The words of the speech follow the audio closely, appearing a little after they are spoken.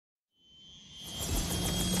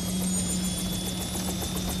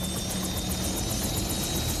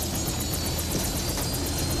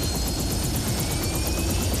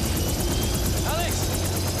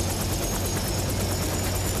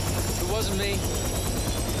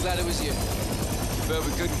Glad it was you. But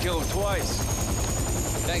we couldn't kill him twice.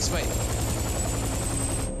 Thanks, mate.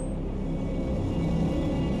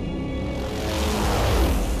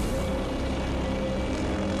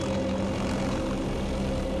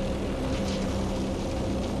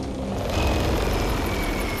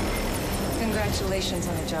 Congratulations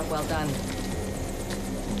on a job well done.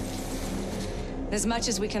 As much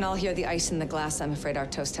as we can all hear the ice in the glass, I'm afraid our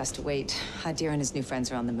toast has to wait. Hadir and his new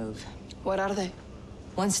friends are on the move. What are they?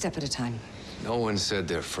 One step at a time. No one said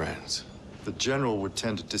they're friends. The general would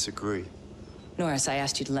tend to disagree. Norris, I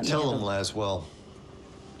asked you to let me Tell handle... him, Laswell.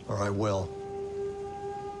 Or I will.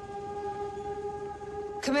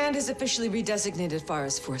 Command has officially redesignated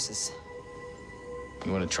Farah's forces.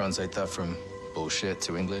 You want to translate that from bullshit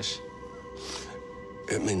to English?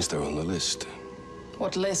 It means they're on the list.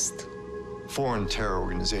 What list? Foreign terror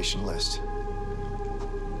organization list.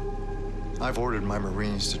 I've ordered my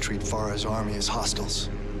Marines to treat Farah's army as hostiles.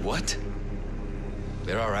 What?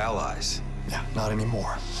 They're our allies. Yeah, not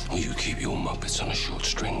anymore. Will you keep your muppets on a short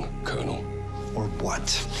string, Colonel? Or what?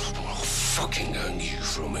 I'll fucking earn you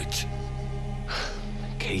from it.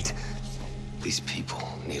 Kate, these people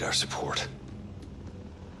need our support.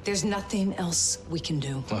 There's nothing else we can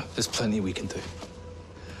do. Well, there's plenty we can do.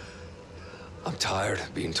 I'm tired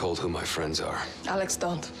of being told who my friends are. Alex,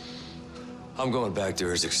 don't. I'm going back to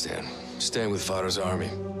Urzikstan, staying with Farah's army.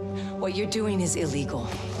 What you're doing is illegal.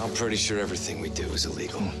 I'm pretty sure everything we do is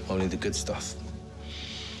illegal. Only the good stuff.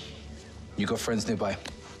 You got friends nearby?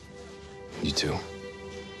 You too.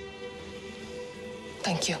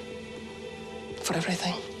 Thank you. For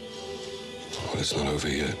everything. Well, it's not over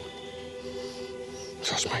yet.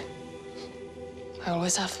 Trust me. I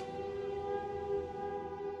always have.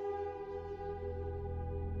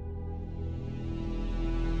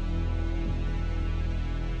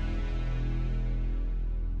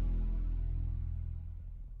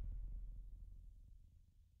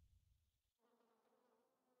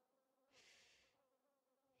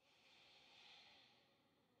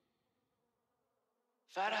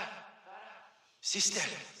 Farah! Sister,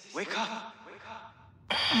 wake up!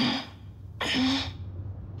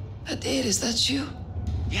 Hadir, is that you?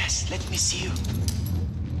 Yes, let me see you.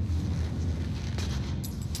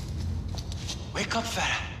 Wake up,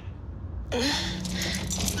 Farah.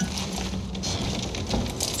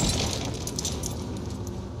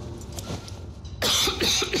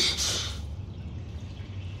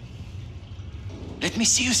 Let me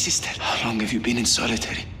see you, sister. How long have you been in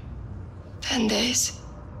solitary? 10 days.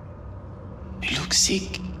 You look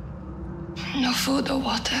sick. No food or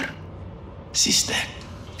water. Sister,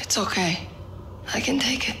 It's okay. I can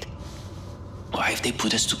take it. why have they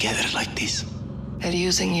put us together like this? They're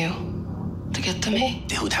using you to get to me.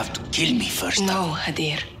 They would have to kill me first. No,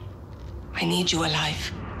 Hadir. I need you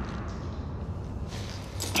alive.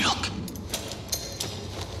 Look.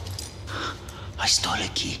 I stole a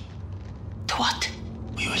key. To what?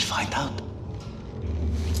 We will find out.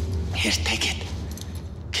 Here, take it.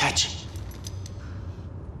 Catch.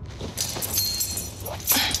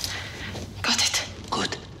 Got it.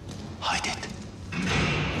 Good. Hide it.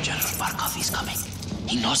 General Barkov is coming.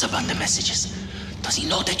 He knows about the messages. Does he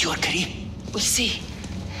know that you are Karim? We'll see.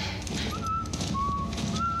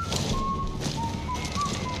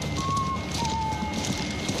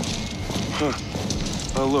 Huh.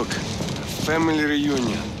 Oh, look. Family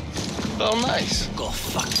reunion. Oh, nice. Go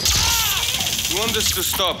fuck. You want us to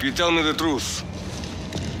stop, you tell me the truth.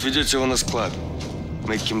 Ведете его на склад.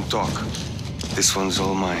 Make him talk. This one's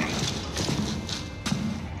all mine.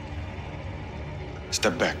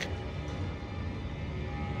 Step back.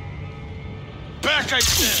 Back, I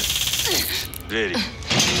said! Ready.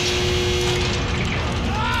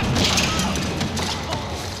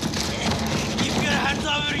 Keep your hands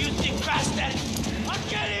over, you sick bastard! I'll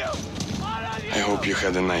kill you! All of you! I hope you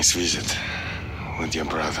had a nice visit with your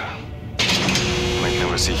brother. Might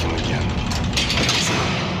never see him again.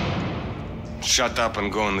 Shut up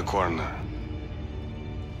and go in the corner.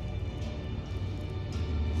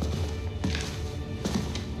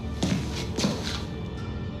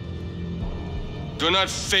 Do not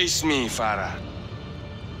face me, Farah.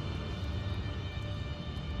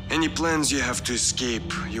 Any plans you have to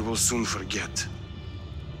escape, you will soon forget.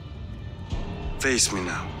 Face me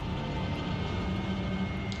now.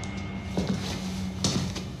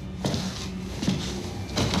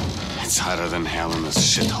 It's hotter than hell in this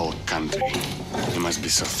shithole country. You must be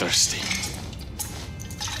so thirsty.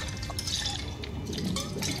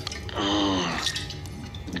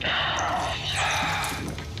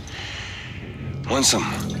 Want some?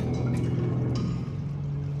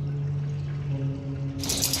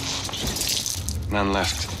 None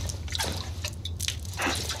left.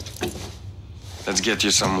 Let's get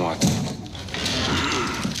you some water.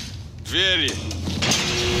 Двери!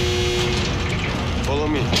 Follow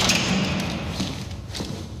me.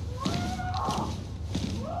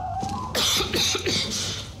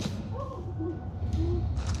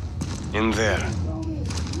 In there.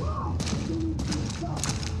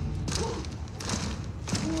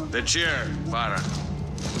 The chair, Farah.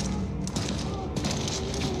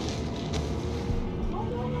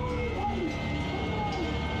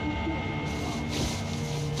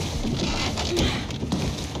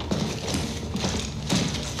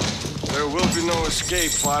 There will be no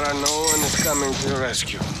escape, Farah. No one is coming to your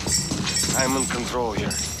rescue. I'm in control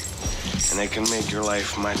here. And I can make your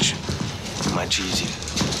life much easier.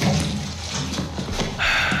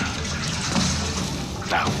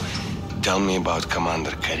 Now, tell me about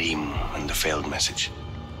Commander Karim and the failed message.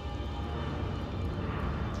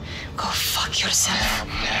 Go fuck yourself.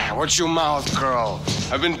 Watch your mouth, girl.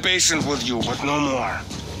 I've been patient with you, but no more.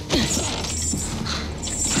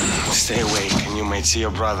 Stay awake, and you might see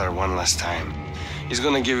your brother one last time. He's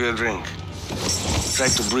gonna give you a drink. Try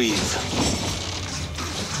to breathe.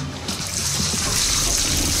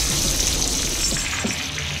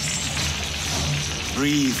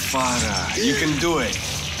 Breathe, Farah. You can do it.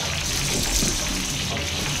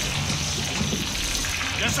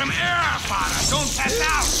 Get some air, Farah. Don't pass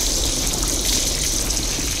out.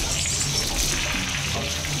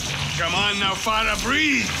 Come on now, Farah.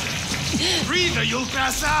 Breathe. Breathe or you'll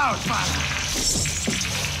pass out, Farah.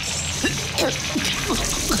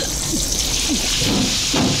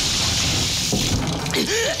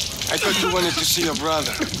 I thought you wanted to see your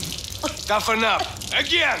brother. Toughen up.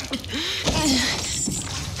 Again.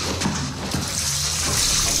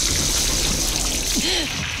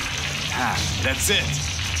 That's it.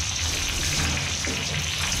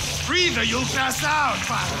 Breathe or you'll pass out,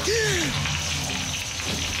 Farah.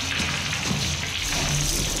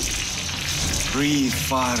 Breathe,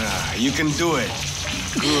 Farah. You can do it.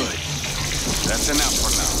 Good. That's enough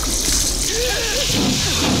for now.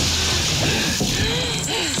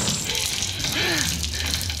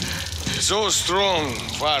 So strong,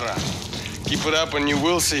 Farah. Keep it up and you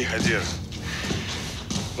will see, Hadir.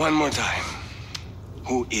 One more time.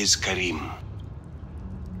 Who is Karim?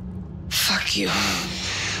 Fuck you.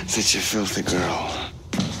 Such a filthy girl.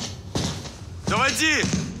 Заводи!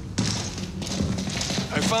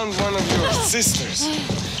 I found one of your sisters.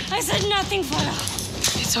 I said nothing, Farah.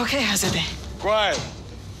 It's okay, Hazadeh. Quiet.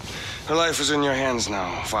 Her life is in your hands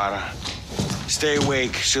now, Farah. Stay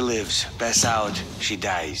awake, she lives. Pass out, she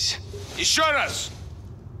dies. Еще раз!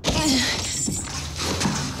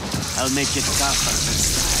 I'll make it tougher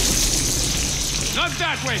this Not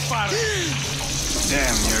that way, Farah! time.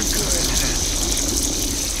 Damn, you're good.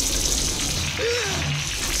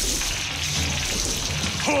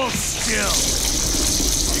 Hold still!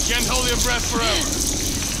 You can't hold your breath forever.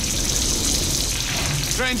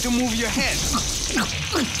 Trying to move your head.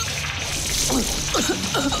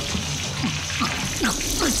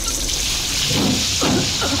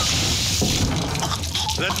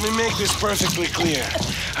 Let me make this perfectly clear.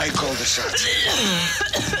 I call the shots.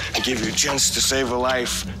 I give you a chance to save a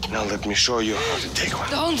life. Now let me show you how to take one.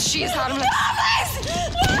 Don't, she's harmless.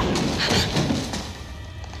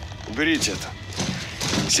 Уберите это.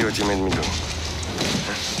 See what you made me do.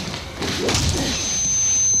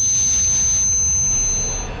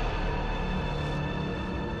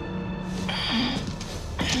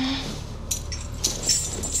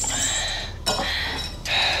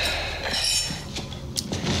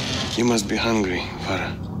 You must be hungry,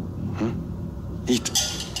 Farah. Eat.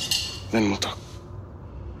 Then we'll talk.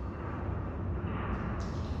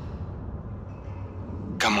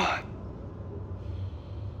 Come on.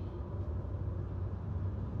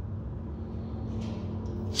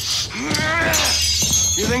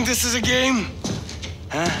 You think this is a game?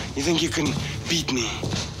 Huh? You think you can beat me?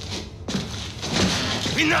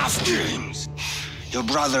 Enough games! Your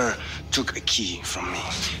brother took a key from me.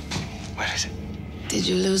 Where is it? Did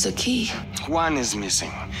you lose a key? One is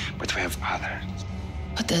missing, but we have others.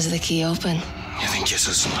 What does the key open? You think you're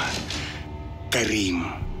so smart? Karim.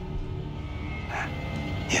 Huh?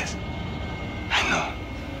 Yes. I know.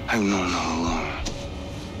 I've known all along.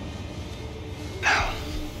 Now,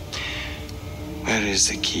 where is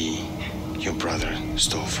the key your brother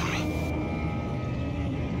stole from me?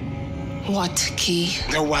 What key?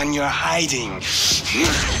 The one you're hiding.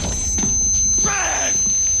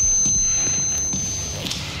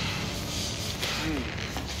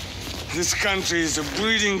 This country is a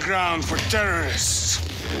breeding ground for terrorists.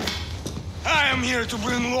 I am here to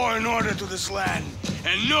bring law and order to this land,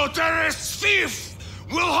 and no terrorist thief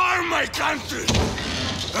will harm my country.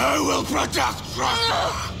 I will protect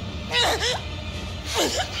Russia.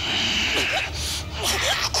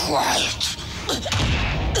 Quiet.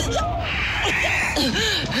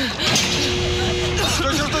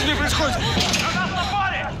 Что с ним происходит?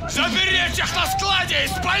 Заберите их на складе и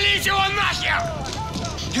спалите его нахер!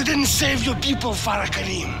 You didn't save your people, Farah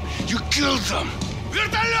Karim. You killed them.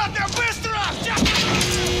 Вертолеты, быстро!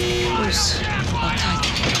 Bruce, hold tight.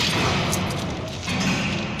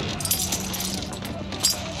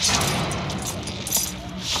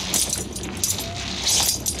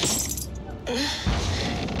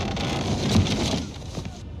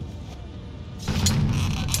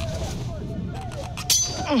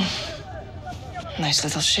 Nice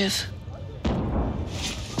little shiv.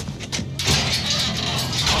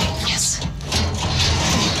 Yes.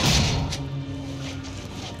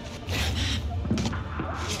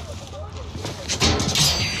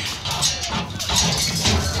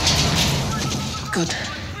 Good.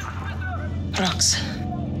 Rocks.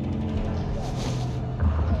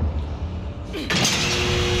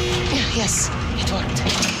 Yes, it worked.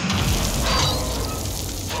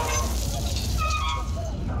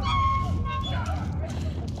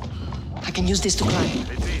 I can use this to climb.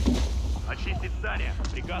 Очистить здание.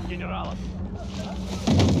 Приказ генерала.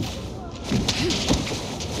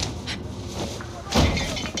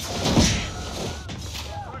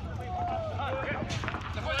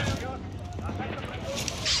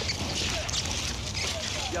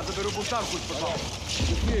 Я заберу бутанку из подвала.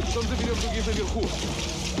 Быстрее, потом заберем других наверху.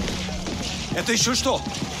 Это еще что?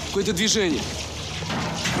 Какое-то движение.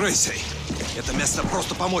 Крейси, это место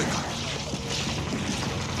просто помойка.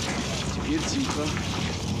 Теперь тихо.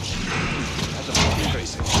 Это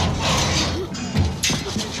Крейси.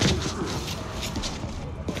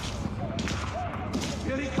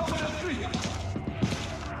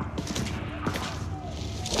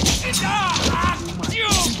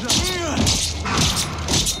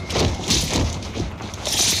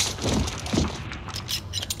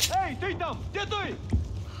 Эй, ты там! Где ты?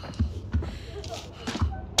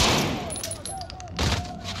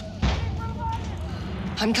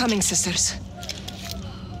 I'm coming, sisters.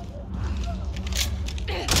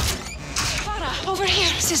 Farah, over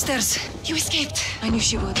here. Sisters, you escaped. I knew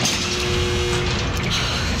she would.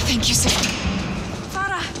 Thank you, sister.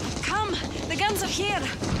 Farah, come. The guns are here.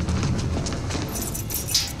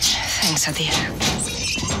 Thanks, Adir.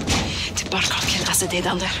 Tobrak will kill Asadid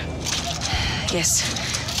under. Yes,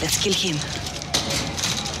 let's kill him.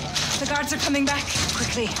 The guards are coming back.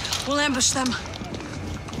 Quickly, we'll ambush them.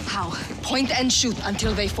 How? Point and shoot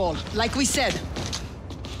until they fall, like we said.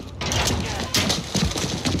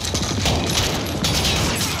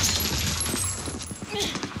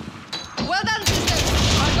 Well done, sisters.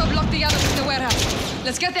 I'll go block the others in the warehouse.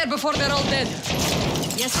 Let's get there before they're all dead.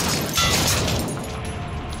 Yes, Father.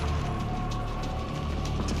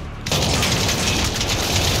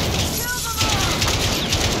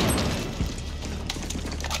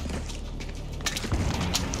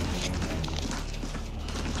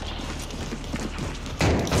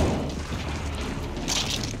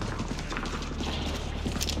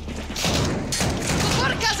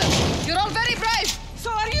 You're all very brave!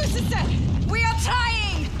 So are you, sister! We are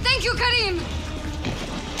trying! Thank you, Karim!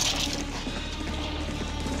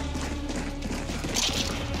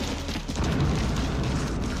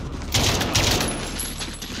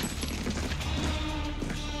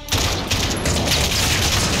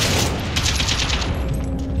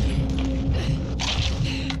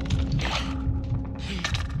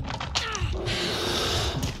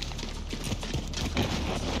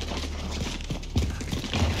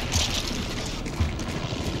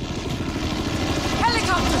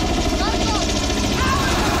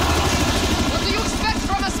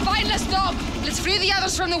 Let's free the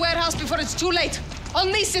others from the warehouse before it's too late. On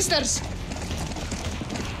me, sisters!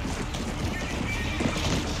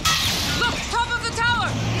 Look! Top of the tower!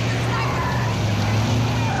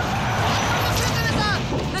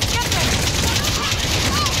 Let's get there!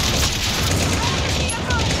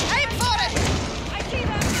 Aim for it! I see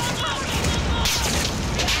them! Look out!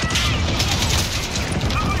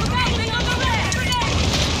 Thing on the left!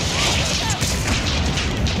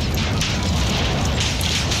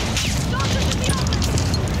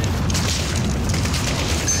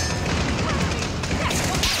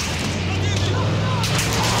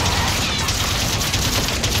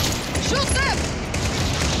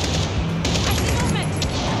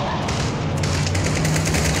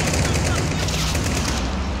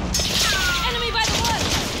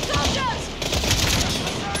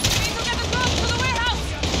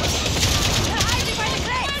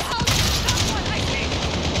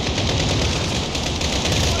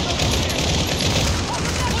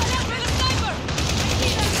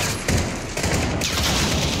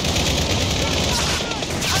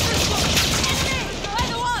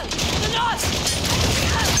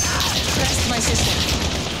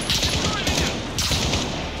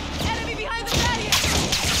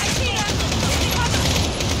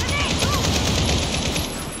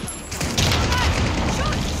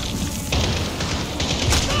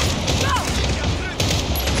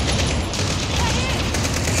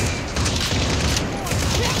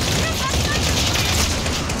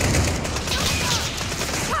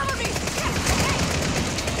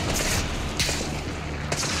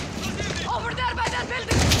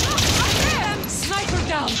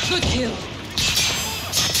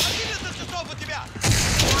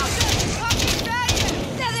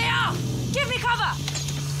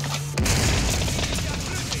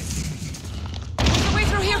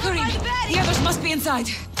 inside.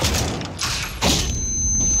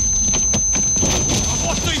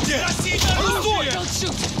 What they did? Don't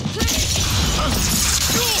shoot.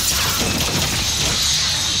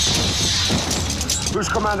 Who's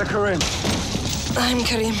Commander Karim? I'm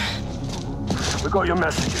Karim. We got your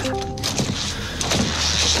messages.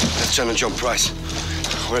 Lieutenant John Price.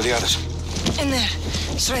 Where are the others? In there.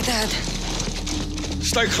 Straight ahead.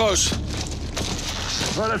 Stay close.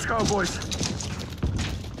 Well, let's go, boys.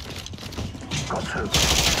 Got to.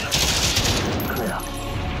 Clear.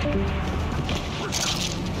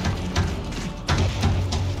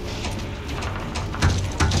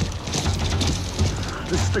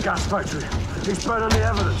 This is the gas factory. He's burning the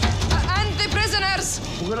evidence. And the prisoners!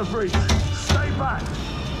 We're gonna breach. Stay back.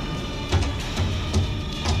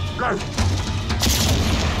 Go.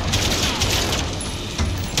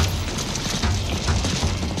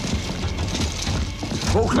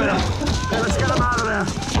 All clear. Let's get him out of there.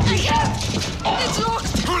 I can't! It's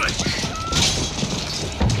locked! Pull it!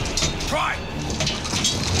 Try!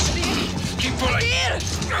 Keep pulling! Here!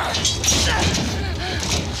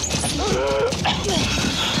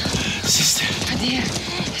 Sister, Kadir,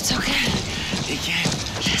 it's okay. again.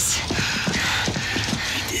 Yes.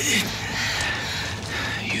 We did it.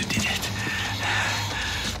 You did it.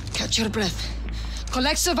 Catch your breath.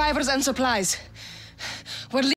 Collect survivors and supplies.